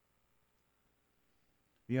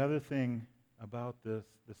The other thing about this,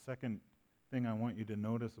 the second thing I want you to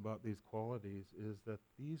notice about these qualities is that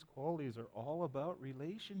these qualities are all about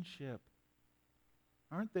relationship,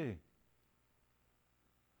 aren't they?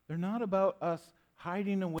 They're not about us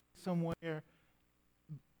hiding away somewhere,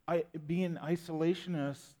 being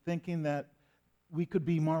isolationists, thinking that we could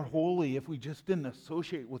be more holy if we just didn't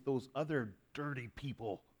associate with those other dirty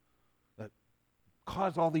people that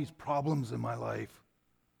cause all these problems in my life.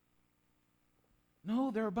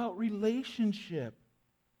 No, they're about relationship,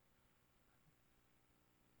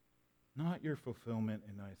 not your fulfillment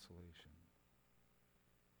in isolation.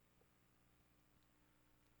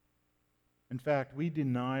 In fact, we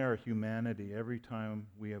deny our humanity every time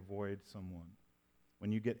we avoid someone.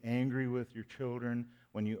 When you get angry with your children,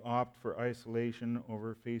 when you opt for isolation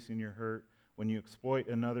over facing your hurt, when you exploit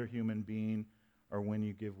another human being, or when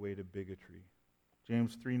you give way to bigotry.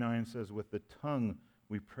 James 3:9 says, with the tongue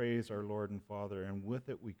we praise our Lord and Father, and with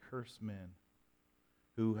it we curse men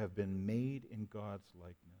who have been made in God's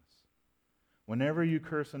likeness. Whenever you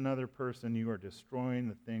curse another person, you are destroying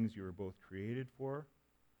the things you were both created for,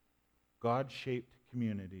 God-shaped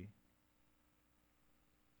community.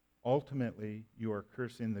 Ultimately, you are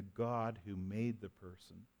cursing the God who made the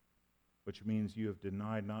person, which means you have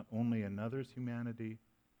denied not only another's humanity,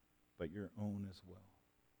 but your own as well.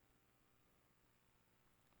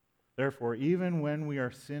 Therefore, even when we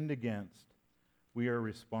are sinned against, we are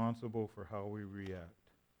responsible for how we react.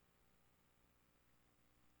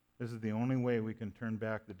 This is the only way we can turn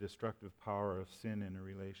back the destructive power of sin in a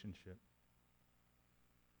relationship.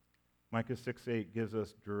 Micah 6:8 gives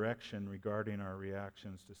us direction regarding our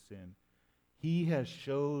reactions to sin. He has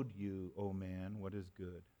showed you, O man, what is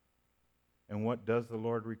good. And what does the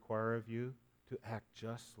Lord require of you? To act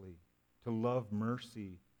justly, to love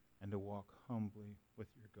mercy, and to walk humbly with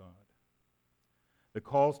your God. The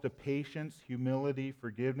calls to patience, humility,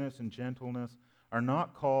 forgiveness, and gentleness are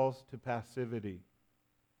not calls to passivity.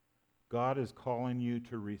 God is calling you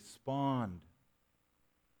to respond,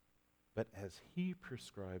 but as He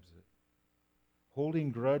prescribes it.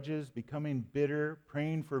 Holding grudges, becoming bitter,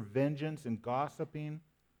 praying for vengeance, and gossiping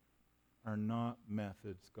are not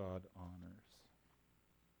methods God honors.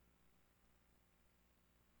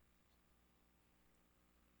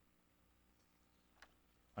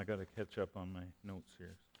 I got to catch up on my notes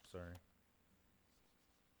here. Sorry.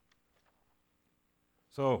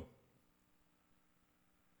 So,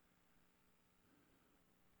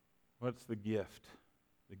 what's the gift?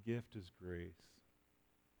 The gift is grace.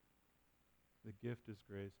 The gift is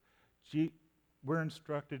grace. We're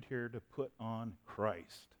instructed here to put on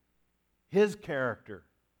Christ. His character.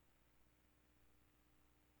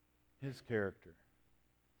 His character.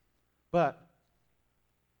 But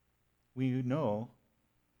we know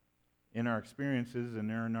in our experiences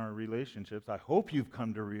and in our relationships, I hope you've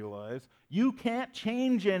come to realize, you can't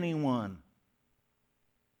change anyone.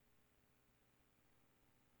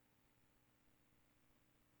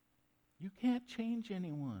 You can't change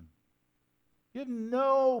anyone. You have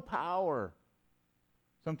no power.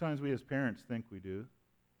 Sometimes we as parents think we do.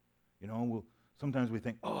 Sometimes we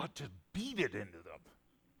think, just beat it into them.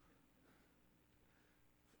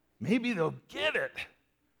 Maybe they'll get it.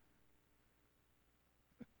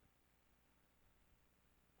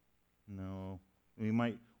 No. We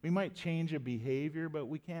might change a behavior, but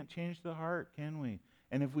we can't change the heart, can we?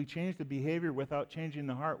 And if we change the behavior without changing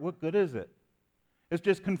the heart, what good is it? It's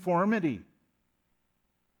just conformity.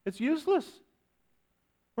 It's useless.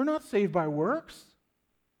 We're not saved by works.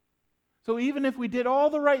 So even if we did all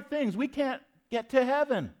the right things, we can't get to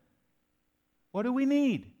heaven. What do we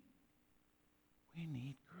need? We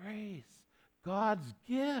need grace. God's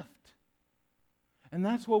gift. And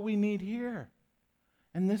that's what we need here.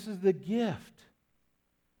 And this is the gift.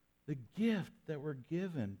 The gift that we're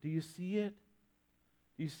given. Do you see it?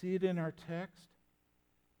 Do you see it in our text?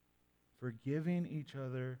 Forgiving each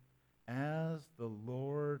other as the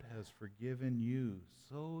Lord has forgiven you,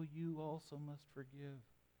 so you also must forgive.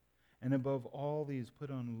 And above all these,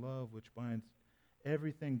 put on love, which binds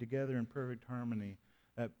everything together in perfect harmony.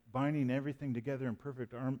 That binding everything together in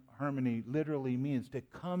perfect harmony literally means to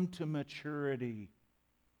come to maturity.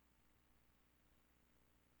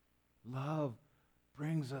 Love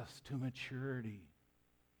brings us to maturity.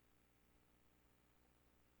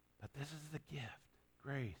 But this is the gift,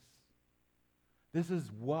 grace. This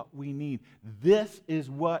is what we need. This is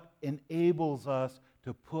what enables us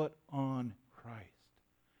to put on Christ,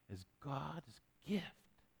 is God's gift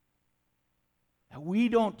that we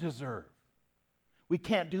don't deserve. We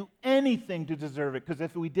can't do anything to deserve it, because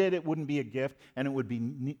if we did, it wouldn't be a gift and it would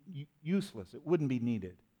be useless. It wouldn't be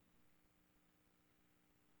needed.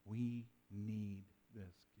 We need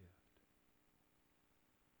this gift.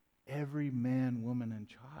 Every man, woman, and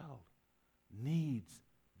child needs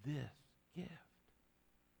this gift.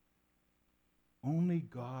 Only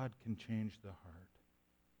God can change the heart.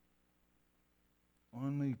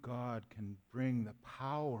 Only God can bring the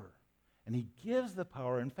power. And He gives the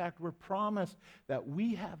power. In fact, we're promised that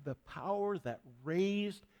we have the power that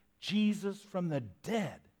raised Jesus from the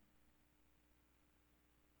dead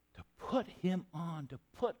to put Him on, to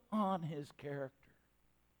put on His character.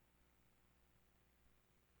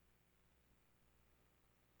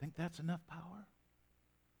 Think that's enough power?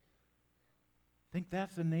 Think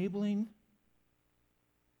that's enabling?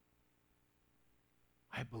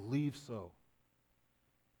 I believe so.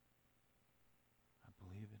 I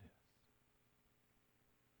believe it is.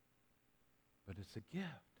 But it's a gift.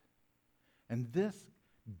 And this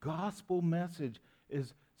gospel message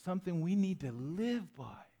is something we need to live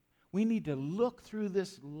by. We need to look through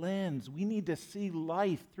this lens. We need to see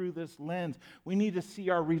life through this lens. We need to see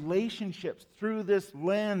our relationships through this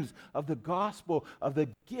lens of the gospel, of the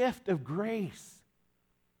gift of grace.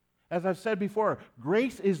 As I've said before,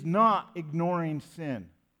 grace is not ignoring sin.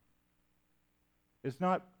 It's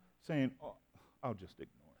not saying, oh, I'll just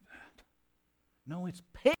ignore that. No, it's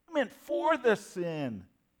payment for the sin.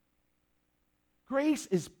 Grace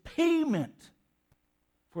is payment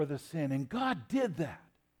for the sin, and God did that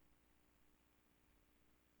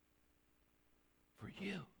for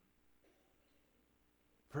you.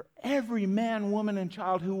 For every man, woman, and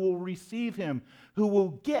child who will receive Him, who will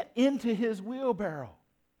get into His wheelbarrow.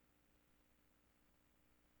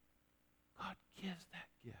 God gives that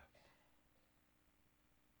gift.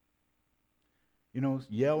 You know,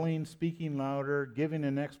 yelling, speaking louder, giving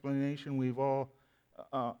an explanation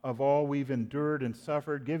of all we've endured and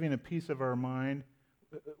suffered, giving a piece of our mind.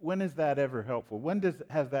 When is that ever helpful? When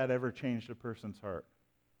has that ever changed a person's heart?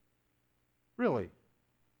 Really?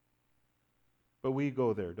 But we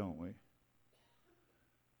go there, don't we?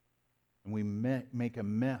 And we make a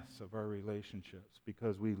mess of our relationships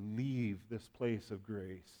because we leave this place of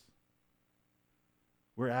grace.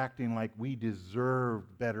 We're acting like we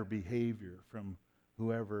deserve better behavior from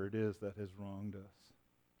whoever it is that has wronged us.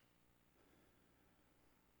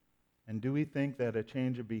 And do we think that a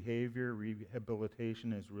change of behavior,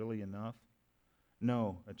 rehabilitation, is really enough?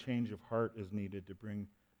 No, a change of heart is needed to bring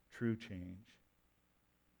true change.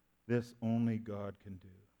 This only God can do.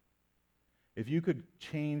 If you could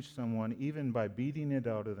change someone even by beating it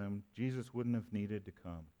out of them, Jesus wouldn't have needed to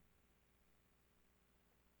come.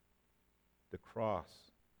 The cross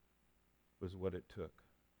was what it took.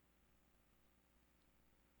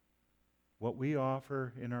 What we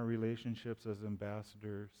offer in our relationships as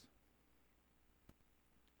ambassadors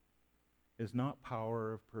is not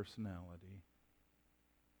power of personality.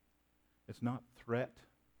 It's not threat.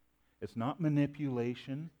 It's not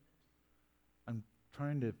manipulation. I'm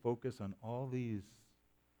trying to focus on all these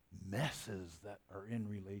messes that are in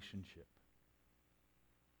relationship.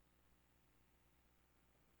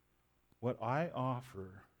 What I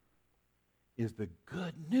offer is the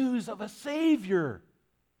good news of a Savior.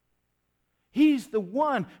 He's the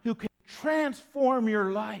one who can transform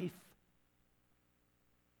your life.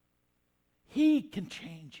 He can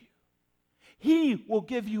change you. He will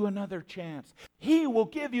give you another chance. He will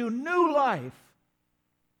give you new life.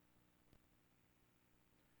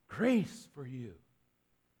 Grace for you.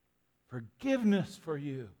 Forgiveness for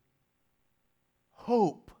you.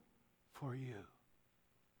 Hope for you.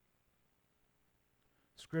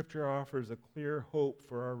 Scripture offers a clear hope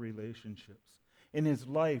for our relationships. In His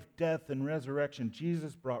life, death, and resurrection,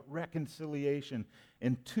 Jesus brought reconciliation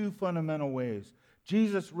in two fundamental ways.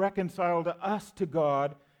 Jesus reconciled us to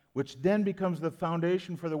God, which then becomes the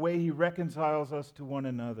foundation for the way He reconciles us to one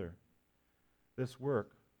another. This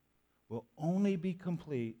work will only be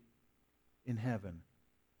complete in heaven,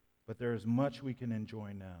 but there is much we can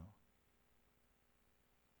enjoy now.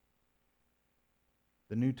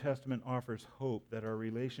 The New Testament offers hope that our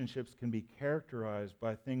relationships can be characterized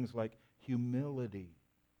by things like humility,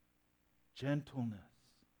 gentleness,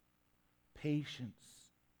 patience,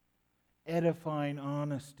 edifying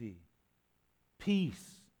honesty,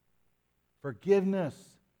 peace, forgiveness,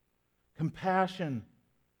 compassion,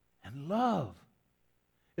 and love.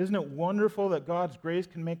 Isn't it wonderful that God's grace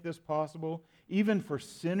can make this possible, even for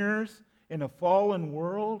sinners in a fallen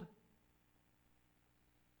world?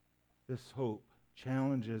 This hope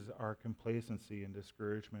challenges our complacency and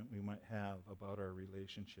discouragement we might have about our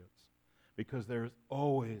relationships, because there's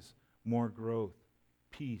always more growth,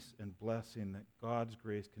 peace, and blessing that God's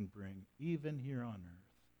grace can bring, even here on earth.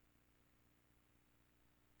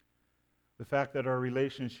 The fact that our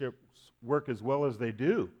relationships work as well as they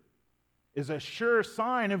do is a sure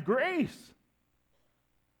sign of grace.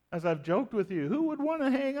 As I've joked with you, who would want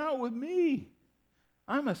to hang out with me?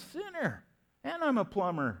 I'm a sinner, and I'm a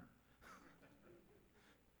plumber.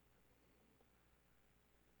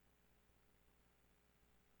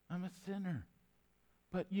 I'm a sinner.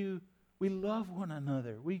 But we love one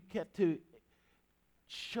another. We get to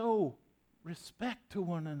show respect to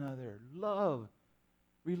one another, love,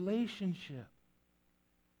 relationship.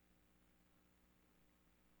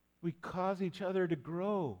 We cause each other to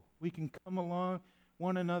grow. We can come along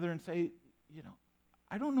one another and say,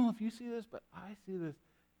 I don't know if you see this, but I see this.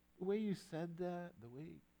 The way you said that,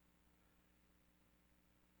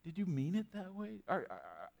 did you mean it that way?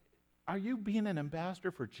 Are you being an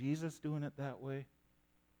ambassador for Jesus doing it that way?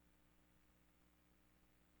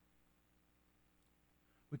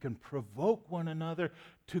 We can provoke one another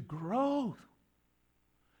to growth,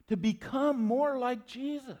 to become more like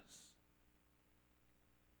Jesus.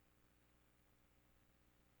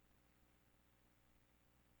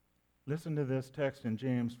 Listen to this text in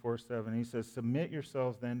James 4:7. He says, "Submit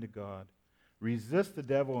yourselves then to God. Resist the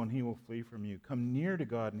devil and he will flee from you. Come near to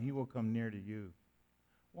God and he will come near to you.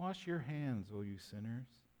 Wash your hands, O you sinners,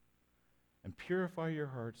 and purify your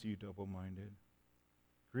hearts, you double-minded.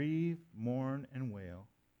 Grieve, mourn, and wail.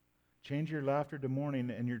 Change your laughter to mourning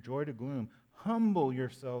and your joy to gloom. Humble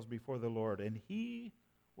yourselves before the Lord, and he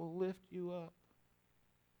will lift you up."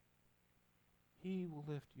 He will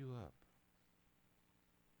lift you up.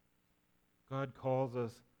 God calls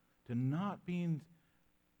us to not being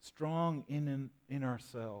strong in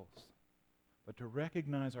ourselves, but to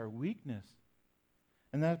recognize our weakness.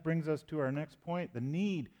 And that brings us to our next point, the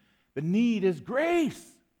need. The need is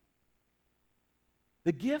grace.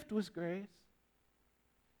 The gift was grace.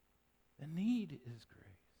 The need is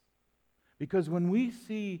grace. Because when we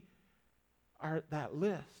see that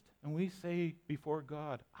list and we say before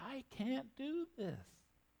God, I can't do this.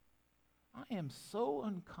 I am so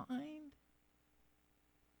unkind.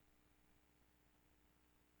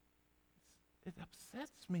 It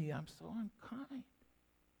upsets me. I'm so unkind.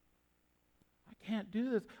 I can't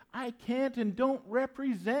do this. I can't and don't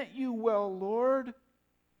represent you well, Lord.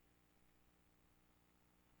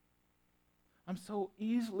 I'm so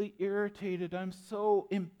easily irritated. I'm so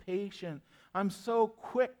impatient. I'm so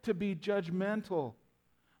quick to be judgmental.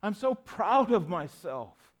 I'm so proud of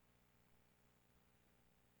myself.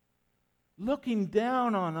 Looking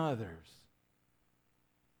down on others.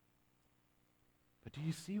 But do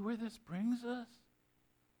you see where this brings us?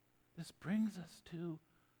 This brings us to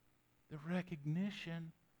the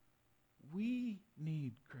recognition we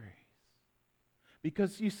need grace.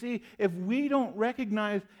 Because you see, if we don't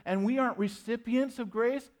recognize and we aren't recipients of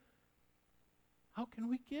grace, how can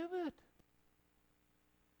we give it?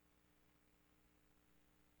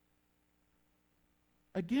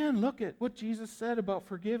 Again, look at what Jesus said about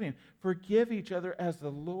forgiving. Forgive each other as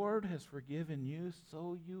the Lord has forgiven you,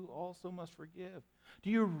 so you also must forgive. Do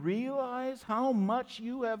you realize how much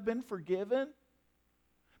you have been forgiven?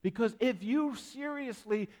 Because if you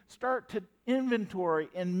seriously start to inventory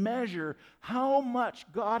and measure how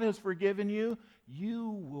much God has forgiven you, you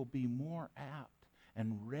will be more apt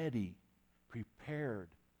and ready, prepared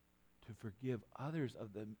to forgive others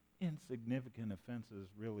of the insignificant offenses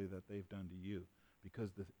really that they've done to you.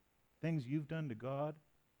 Because the things you've done to God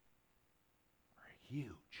are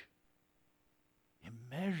huge,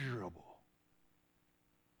 immeasurable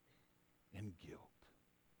in guilt.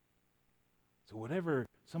 So whatever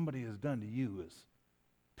somebody has done to you is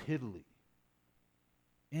piddly,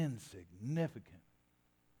 insignificant.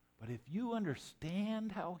 But if you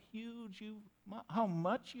understand how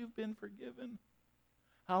much you've been forgiven,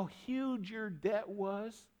 how huge your debt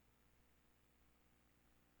was,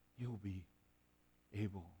 you'll be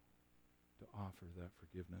able to offer that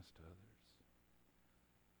forgiveness to others.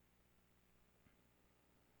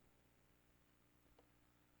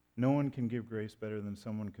 No one can give grace better than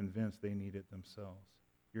someone convinced they need it themselves.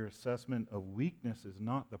 Your assessment of weakness is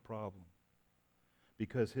not the problem,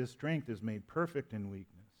 because his strength is made perfect in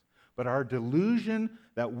weakness. But our delusion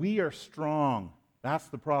that we are strong, that's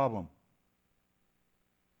the problem.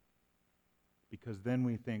 Because then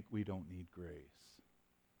we think we don't need grace.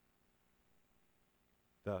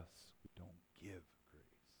 Thus, we don't give grace.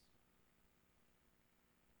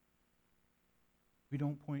 We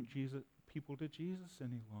don't point people to Jesus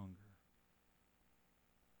any longer.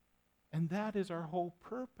 And that is our whole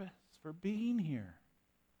purpose for being here.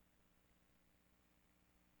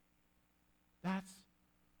 That's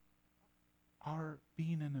our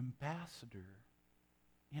being an ambassador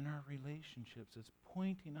in our relationships. It's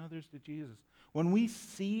pointing others to Jesus. When we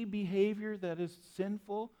see behavior that is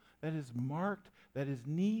sinful, that is marked, that is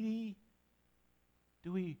needy,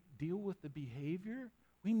 do we deal with the behavior?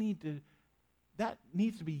 That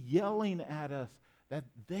needs to be yelling at us that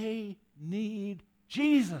they need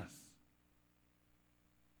Jesus.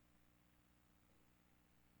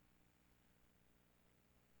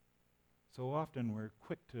 So often we're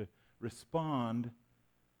quick to respond,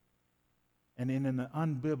 and in an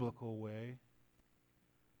unbiblical way,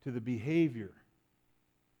 to the behavior.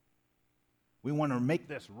 We want to make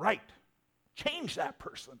this right. Change that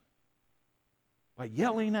person by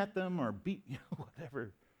yelling at them or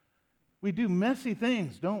whatever. We do messy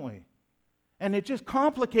things, don't we? And it just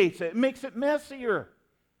complicates it. It makes it messier.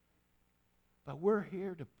 But we're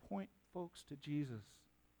here to point folks to Jesus,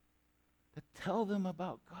 to tell them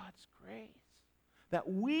about God's grace that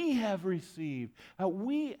we have received, how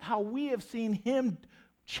we have seen Him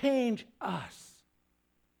change us.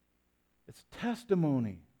 It's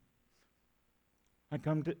testimony.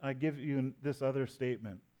 I give you this other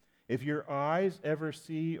statement. If your eyes ever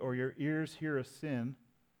see or your ears hear a sin,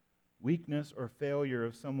 weakness, or failure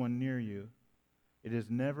of someone near you, it is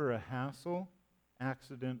never a hassle,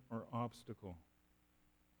 accident, or obstacle.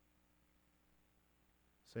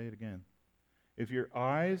 Say it again. If your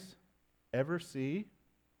eyes ever see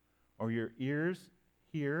or your ears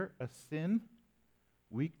hear a sin,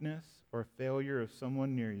 weakness, or failure of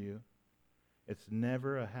someone near you, it's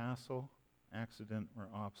never a hassle, accident, or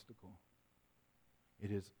obstacle.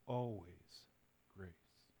 It is always grace.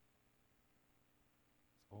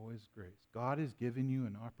 It's always grace. God has given you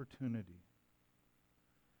an opportunity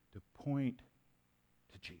to point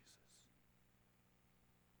to Jesus.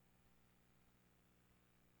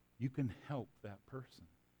 You can help that person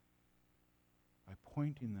by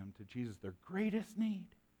pointing them to Jesus, their greatest need.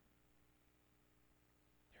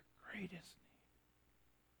 Their greatest need.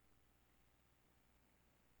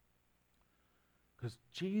 Because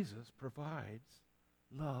Jesus provides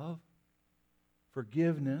love,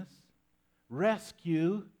 forgiveness,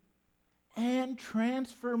 rescue, and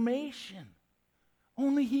transformation.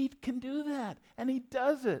 Only He can do that, and He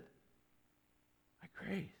does it by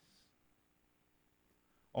grace.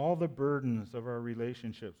 All the burdens of our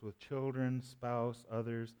relationships with children, spouse,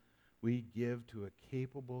 others, we give to a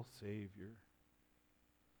capable Savior.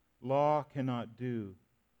 Law cannot do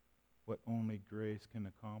what only grace can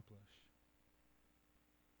accomplish.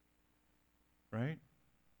 Right?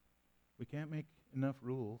 We can't make enough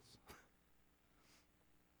rules.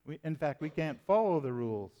 In fact, we can't follow the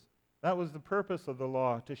rules. That was the purpose of the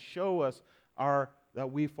law, to show us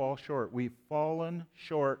that we fall short. We've fallen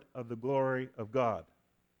short of the glory of God.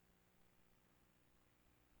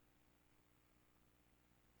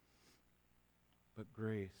 But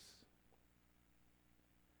grace.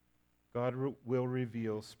 God will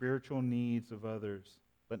reveal spiritual needs of others,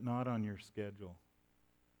 but not on your schedule.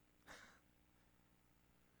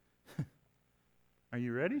 Are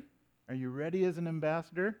you ready? Are you ready as an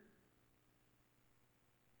ambassador?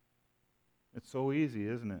 It's so easy,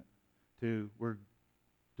 isn't it? We're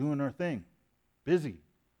doing our thing. Busy.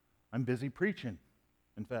 I'm busy preaching,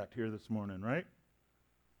 in fact, here this morning, right?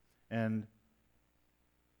 And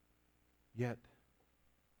yet,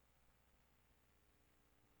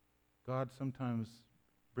 God sometimes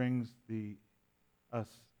brings us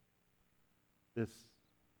this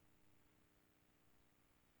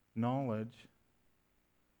knowledge,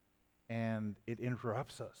 and it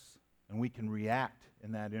interrupts us. And we can react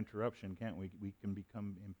in that interruption, can't we? We can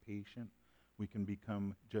become impatient. We can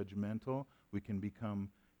become judgmental. We can become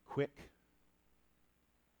quick.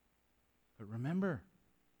 But remember,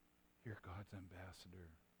 you're God's ambassador.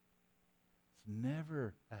 It's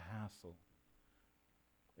never a hassle.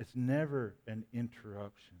 It's never an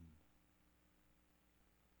interruption.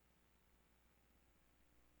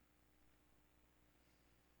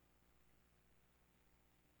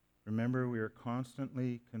 Remember, we are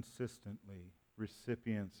constantly, consistently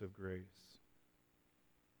recipients of grace.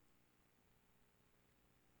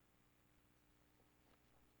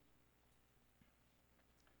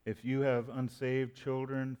 If you have unsaved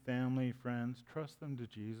children, family, friends, trust them to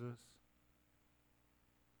Jesus.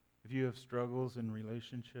 If you have struggles in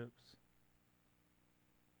relationships,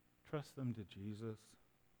 trust them to Jesus.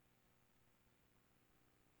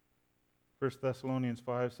 1 Thessalonians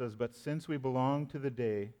 5 says, "But since we belong to the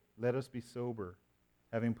day, let us be sober,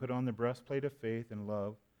 having put on the breastplate of faith and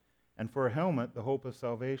love, and for a helmet the hope of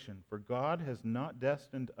salvation. For God has not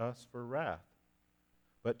destined us for wrath,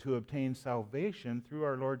 but to obtain salvation through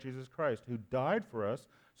our Lord Jesus Christ, who died for us,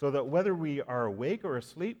 so that whether we are awake or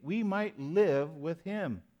asleep, we might live with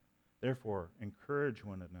Him. Therefore, encourage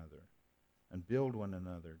one another and build one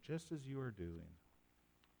another, just as you are doing."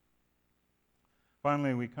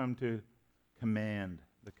 Finally, we come to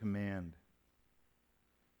the command.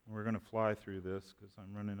 fly through this because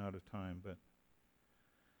I'm running out of time.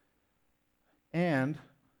 And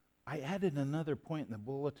I added another point in the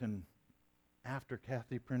bulletin after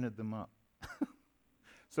Kathy printed them up.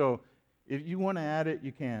 So if you want to add it,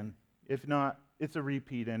 you can. If not, it's a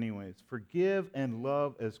repeat anyways. Forgive and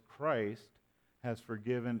love as Christ has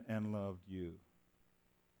forgiven and loved you.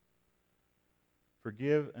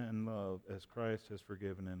 Forgive and love as Christ has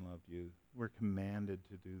forgiven and loved you. We're commanded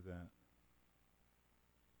to do that.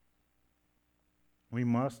 We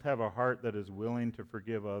must have a heart that is willing to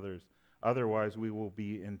forgive others. Otherwise, we will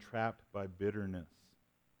be entrapped by bitterness.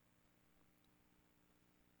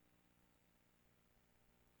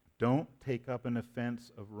 Don't take up an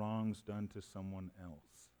offense of wrongs done to someone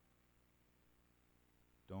else.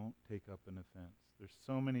 Don't take up an offense. There's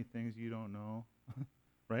so many things you don't know,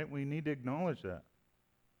 right? We need to acknowledge that.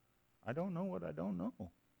 I don't know what I don't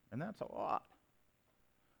know, and that's a lot.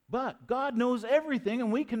 But God knows everything,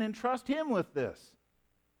 and we can entrust Him with this.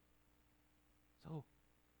 So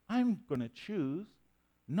I'm going to choose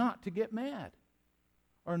not to get mad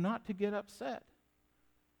or not to get upset.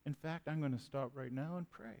 In fact, I'm going to stop right now and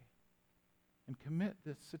pray and commit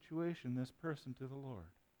this situation, this person, to the Lord.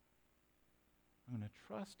 I'm going to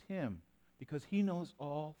trust Him because He knows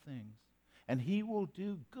all things. And He will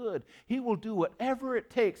do good. He will do whatever it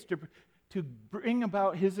takes to bring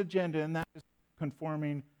about His agenda, and that is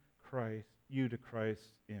conforming you to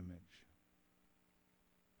Christ's image.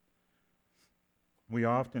 We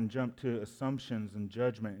often jump to assumptions and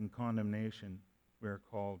judgment and condemnation. We are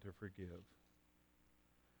called to forgive.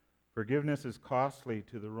 Forgiveness is costly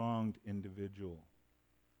to the wronged individual.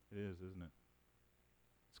 It is, isn't it?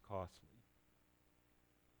 It's costly.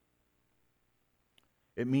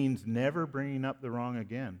 It means never bringing up the wrong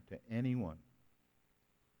again to anyone.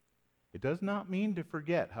 It does not mean to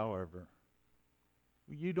forget, however.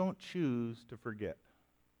 You don't choose to forget.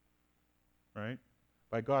 Right?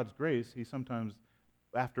 By God's grace, He sometimes,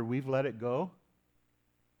 after we've let it go,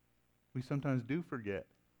 we sometimes do forget.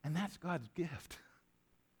 And that's God's gift.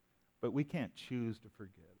 But we can't choose to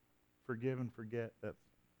forget. Forgive and forget,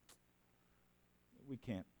 we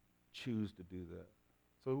can't choose to do that.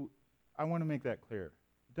 So I want to make that clear.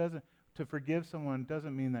 To forgive someone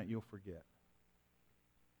doesn't mean that you'll forget.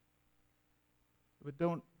 But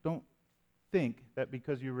don't think that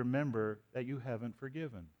because you remember that you haven't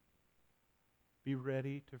forgiven. Be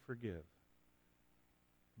ready to forgive.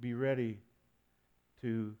 Be ready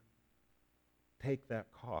to take that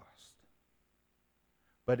cost.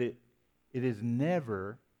 But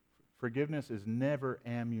forgiveness is never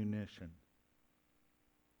ammunition.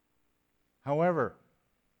 However,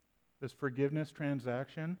 this forgiveness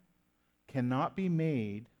transaction cannot be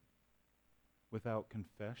made without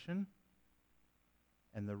confession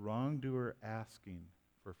and the wrongdoer asking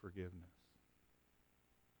for forgiveness.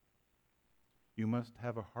 You must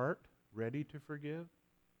have a heart ready to forgive,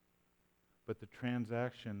 but the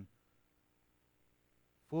transaction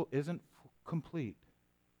isn't complete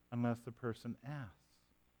unless the person asks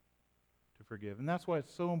to forgive. And that's why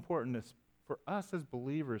it's so important for us as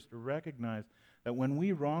believers to recognize that when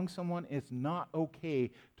we wrong someone, it's not okay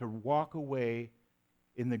to walk away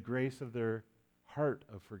in the grace of their heart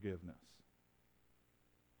of forgiveness.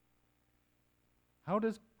 How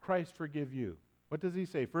does Christ forgive you? What does He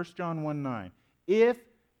say? 1 John 1:9. If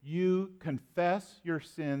you confess your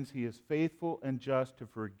sins, He is faithful and just to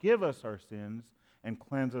forgive us our sins and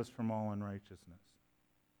cleanse us from all unrighteousness.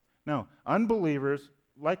 Now, unbelievers,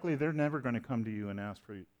 likely they're never going to come to you and ask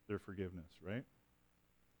for their forgiveness, right?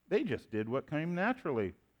 They just did what came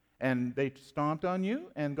naturally, and they stomped on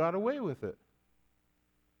you and got away with it.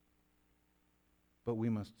 But we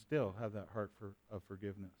must still have that heart of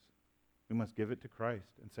forgiveness. We must give it to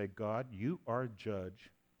Christ and say, God, you are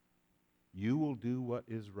judge. You will do what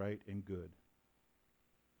is right and good.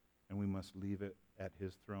 And we must leave it at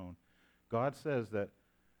His throne.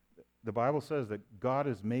 The Bible says that God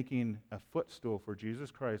is making a footstool for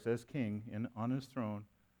Jesus Christ as King on His throne.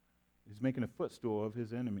 He's making a footstool of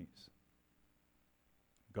His enemies.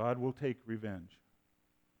 God will take revenge.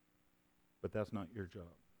 But that's not your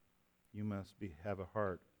job. You must have a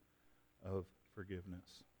heart of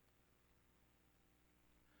forgiveness.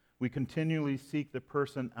 We continually seek the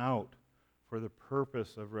person out for the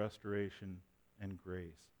purpose of restoration and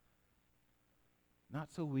grace.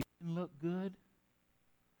 Not so we can look good.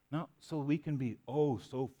 Not so we can be,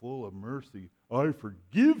 so full of mercy. I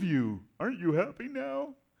forgive you. Aren't you happy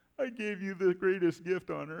now? I gave you the greatest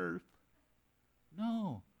gift on earth.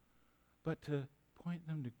 No, but to point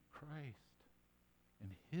them to Christ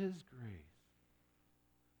and His grace.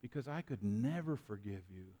 Because I could never forgive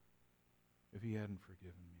you if He hadn't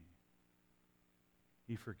forgiven me.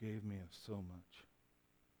 He forgave me of so much.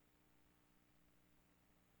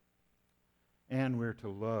 And we're to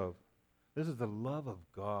love. This is the love of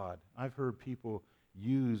God. I've heard people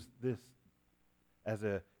use this as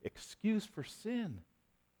an excuse for sin.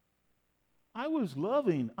 I was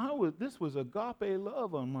loving. This was agape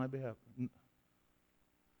love on my behalf.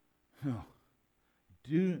 No.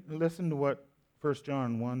 Listen to what 1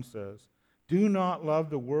 John 1 says. Do not love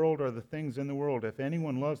the world or the things in the world. If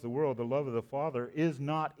anyone loves the world, the love of the Father is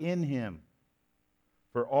not in him.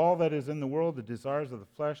 For all that is in the world, the desires of the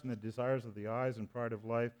flesh and the desires of the eyes and pride of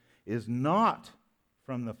life, is not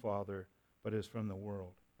from the Father, but is from the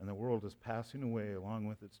world. And the world is passing away along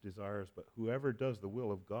with its desires, but whoever does the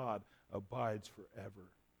will of God abides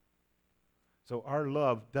forever. So our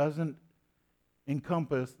love doesn't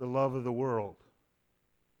encompass the love of the world.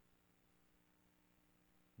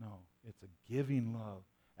 No, it's a giving love.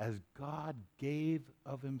 As God gave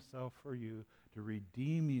of himself for you to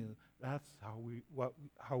redeem you, that's how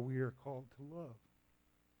we are called to love.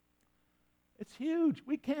 It's huge.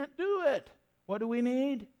 We can't do it. What do we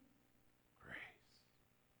need? Grace.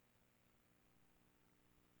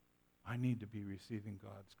 I need to be receiving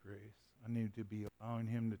God's grace. I need to be allowing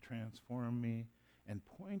him to transform me and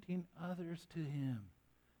pointing others to him.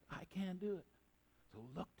 I can't do it. So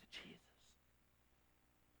look to Jesus.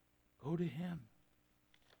 Go to him.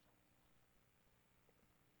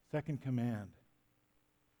 Second command.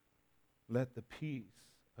 Let the peace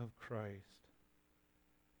of Christ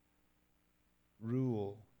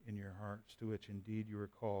rule in your hearts, to which indeed you are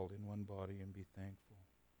called in one body, and be thankful.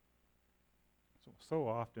 So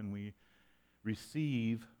often we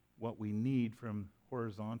receive what we need from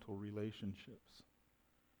horizontal relationships,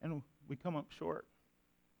 and we come up short.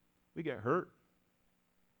 We get hurt,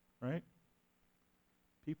 right?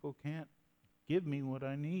 People can't give me what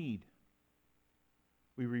I need.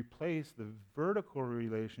 We replace the vertical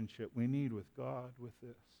relationship we need with God with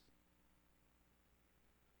this.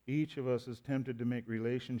 Each of us is tempted to make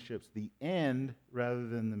relationships the end rather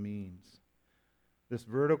than the means. This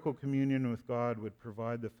vertical communion with God would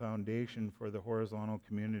provide the foundation for the horizontal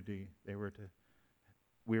community we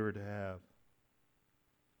were to have.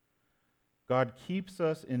 God keeps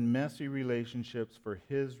us in messy relationships for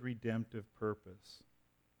his redemptive purpose.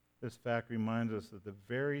 This fact reminds us that the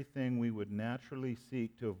very thing we would naturally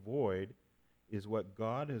seek to avoid is what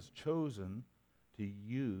God has chosen to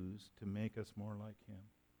use to make us more like him.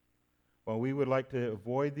 While we would like to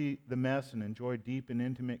avoid the mess and enjoy deep and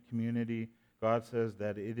intimate community, God says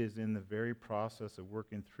that it is in the very process of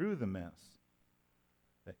working through the mess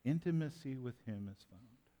that intimacy with him is found.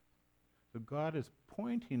 So God is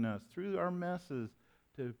pointing us through our messes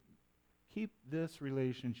to keep this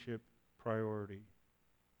relationship priority.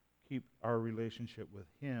 Keep our relationship with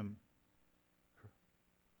him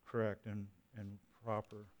correct and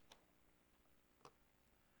proper.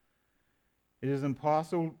 It is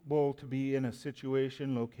impossible to be in a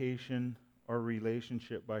situation, location, or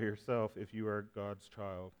relationship by yourself if you are God's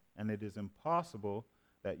child. And it is impossible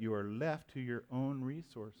that you are left to your own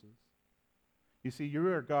resources. You see, you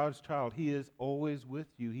are God's child. He is always with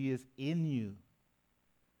you. He is in you.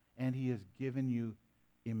 And he has given you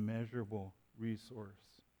immeasurable resource.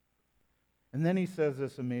 And then he says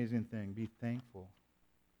this amazing thing, be thankful.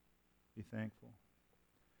 Be thankful.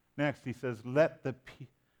 Next, he says, let the peace...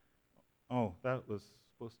 Oh, that was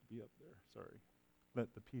supposed to be up there. Sorry.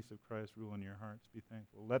 Let the peace of Christ rule in your hearts. Be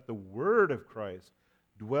thankful. Let the word of Christ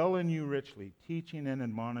dwell in you richly, teaching and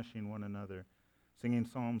admonishing one another, singing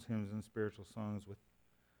psalms, hymns, and spiritual songs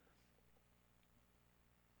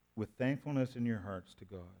with thankfulness in your hearts to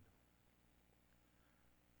God.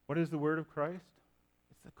 What is the word of Christ?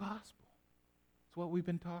 It's the gospel. It's what we've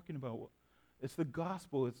been talking about. It's the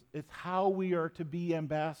gospel. It's how we are to be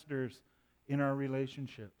ambassadors in our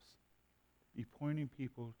relationships. Be pointing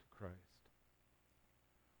people to Christ.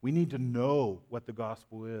 We need to know what the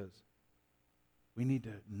gospel is. We need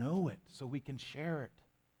to know it so we can share it.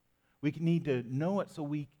 We need to know it so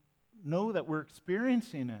we know that we're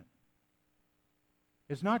experiencing it.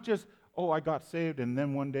 It's not just, oh, I got saved and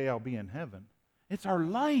then one day I'll be in heaven. It's our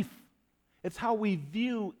life. It's how we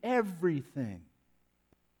view everything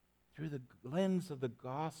through the lens of the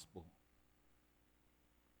gospel.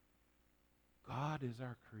 God is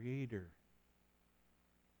our creator.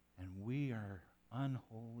 And we are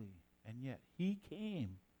unholy. And yet he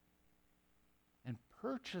came and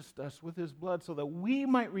purchased us with his blood so that we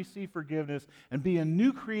might receive forgiveness and be a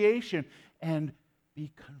new creation and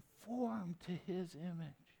be conformed to his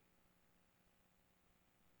image.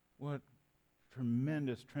 What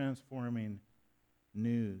tremendous transforming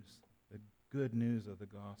news, the good news of the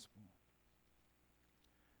gospel.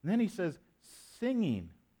 And then he says, singing.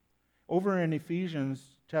 Over in Ephesians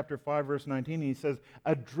chapter 5, verse 19, he says,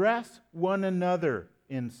 address one another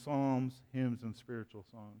in psalms, hymns, and spiritual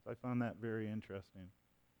songs. I found that very interesting.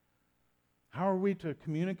 How are we to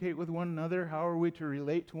communicate with one another? How are we to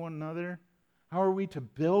relate to one another? How are we to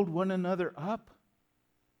build one another up?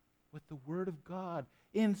 With the Word of God,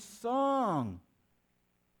 in song,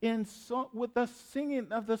 with the singing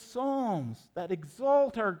of the psalms that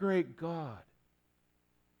exalt our great God,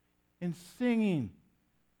 in singing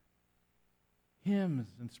hymns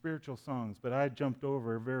and spiritual songs. But I jumped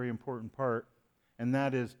over a very important part, and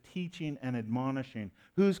that is teaching and admonishing.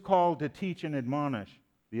 Who's called to teach and admonish?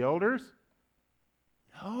 The elders?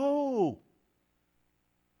 No.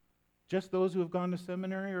 Just those who have gone to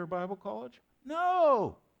seminary or Bible college?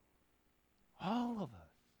 No. All of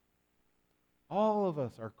us. All of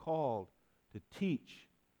us are called to teach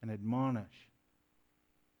and admonish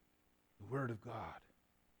the Word of God.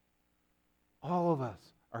 All of us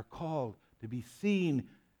are called to be seeing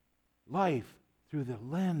life through the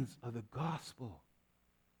lens of the gospel,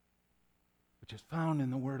 which is found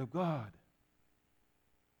in the Word of God.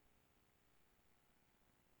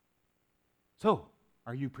 So,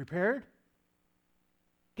 are you prepared?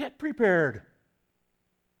 Get prepared.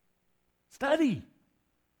 Study.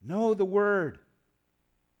 Know the Word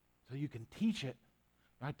so you can teach it.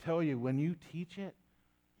 I tell you, when you teach it,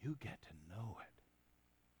 you get to know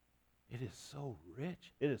it. It is so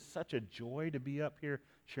rich. It is such a joy to be up here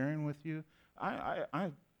sharing with you. I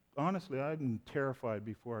honestly, I'm terrified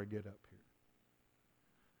before I get up here.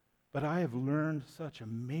 But I have learned such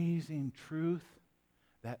amazing truth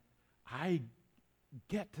that I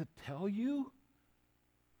get to tell you.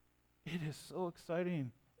 It is so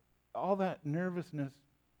exciting. All that nervousness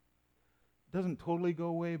doesn't totally go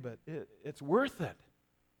away, but it's worth it.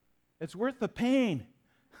 It's worth the pain.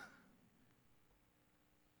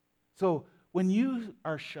 So when you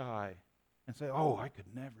are shy and say, oh, I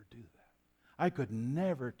could never do that. I could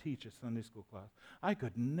never teach a Sunday school class. I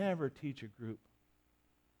could never teach a group.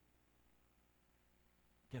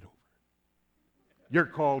 Get over it. You're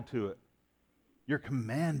called to it. You're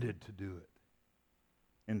commanded to do it,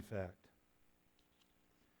 in fact.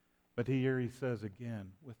 But here he says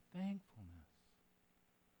again, with thankfulness.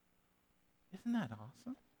 Isn't that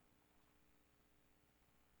awesome?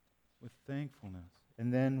 With thankfulness.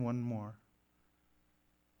 And then one more.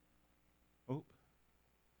 Oh.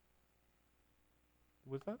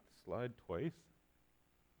 Was that slide twice?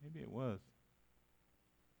 Maybe it was.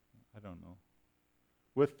 I don't know.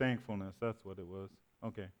 With thankfulness, that's what it was.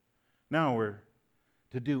 Okay. Now we're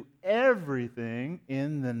to do everything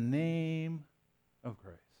in the name of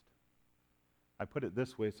Christ. I put it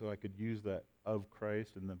this way so I could use that of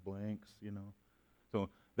Christ in the blanks, So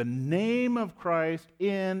the name of Christ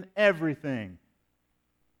in everything.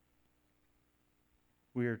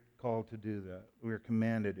 We are called to do that. We are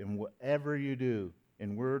commanded in whatever you do,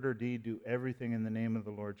 in word or deed, do everything in the name of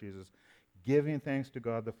the Lord Jesus, giving thanks to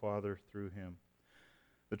God the Father through him.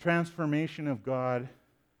 The transformation of God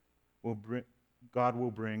will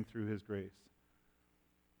bring through his grace.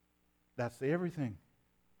 That's the everything.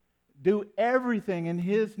 Do everything in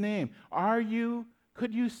his name.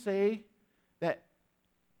 Could you say that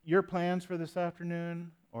your plans for this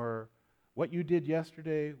afternoon or what you did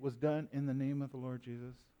yesterday was done in the name of the Lord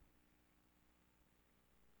Jesus?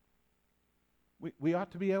 We ought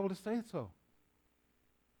to be able to say so.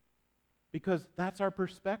 Because that's our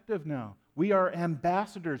perspective now. We are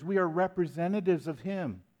ambassadors. We are representatives of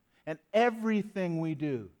him. And everything we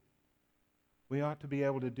do, we ought to be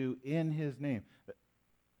able to do in his name.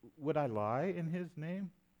 Would I lie in his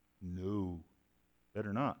name? No.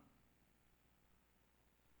 Better not.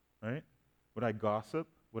 Right? Would I gossip?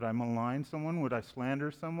 Would I malign someone? Would I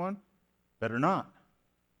slander someone? Better not.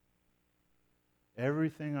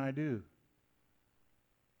 Everything I do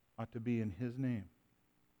ought to be in his name.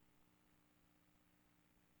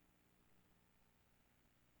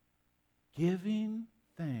 Giving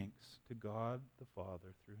thanks to God the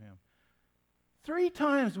Father through him. 3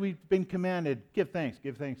 times we've been commanded, give thanks,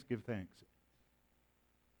 give thanks, give thanks.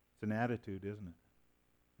 It's an attitude, isn't it?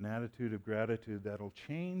 An attitude of gratitude that'll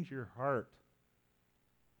change your heart.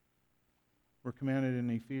 We're commanded in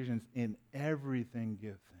Ephesians, in everything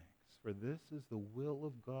give thanks, for this is the will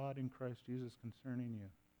of God in Christ Jesus concerning you.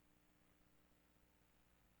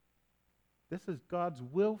 This is God's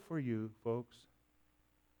will for you, folks,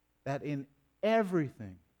 that in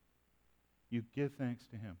everything you give thanks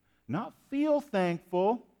to him. Not feel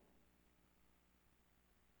thankful.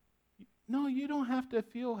 No, you don't have to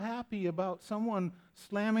feel happy about someone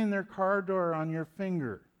slamming their car door on your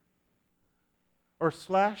finger or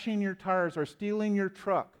slashing your tires or stealing your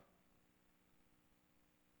truck.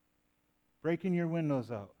 breaking your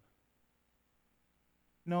windows out.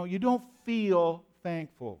 No, you don't feel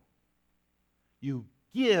thankful. You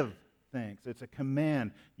give thanks. It's a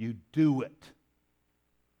command. You do it.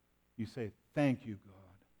 You say, thank you,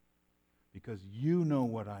 God, because you know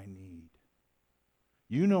what I need.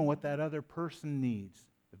 You know what that other person needs.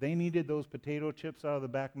 If they needed those potato chips out of the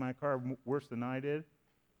back of my car worse than I did,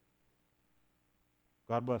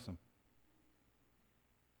 God bless them.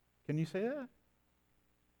 Can you say that?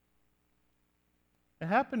 It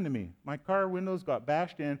happened to me. My car windows got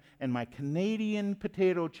bashed in, and my Canadian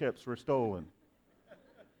potato chips were stolen.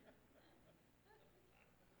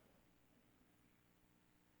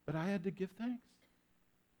 But I had to give thanks.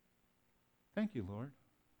 Thank you, Lord.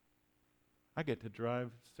 I get to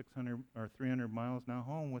drive 600 or 300 miles now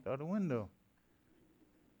home without a window.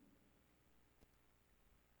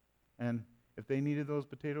 And if they needed those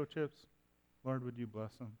potato chips, Lord, would you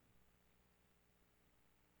bless them?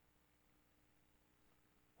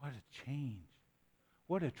 What a change.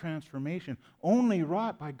 What a transformation. Only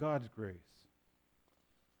wrought by God's grace.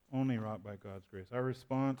 Only wrought by God's grace. Our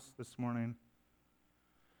response this morning,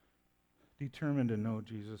 determined to know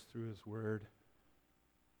Jesus through his word.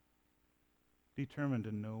 Determined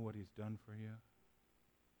to know what he's done for you.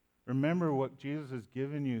 Remember what Jesus has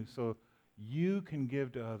given you so you can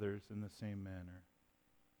give to others in the same manner.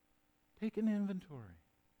 Take an inventory.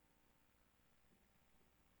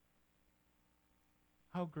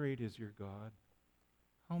 How great is your God?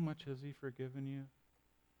 How much has he forgiven you?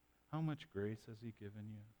 How much grace has he given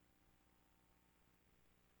you?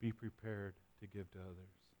 Be prepared to give to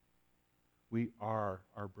others. We are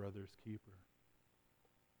our brother's keeper.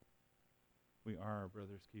 We are our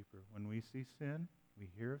brother's keeper. When we see sin, we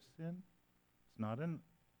hear of sin, it's not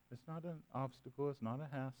an obstacle, it's not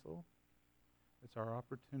a hassle. It's our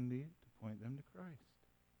opportunity to point them to Christ.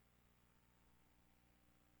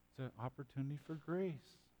 It's an opportunity for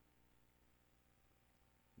grace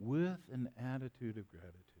with an attitude of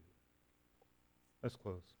gratitude. Let's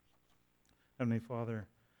close. Heavenly Father,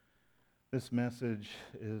 this message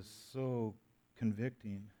is so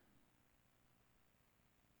convicting.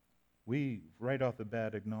 We, right off the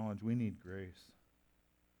bat, acknowledge we need grace.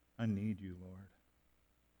 I need you, Lord.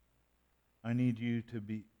 I need you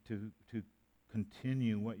to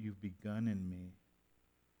continue what you've begun in me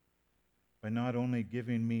by not only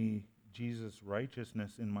giving me Jesus'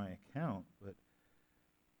 righteousness in my account, but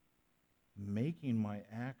making my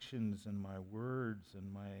actions and my words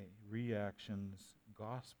and my reactions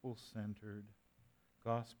gospel-centered,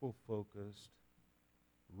 gospel-focused,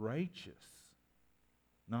 righteous,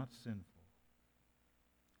 not sinful.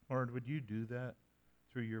 Lord, would you do that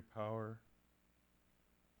through your power?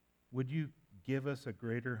 Would you give us a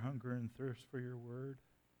greater hunger and thirst for your word?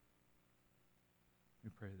 We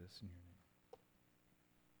pray this in your name.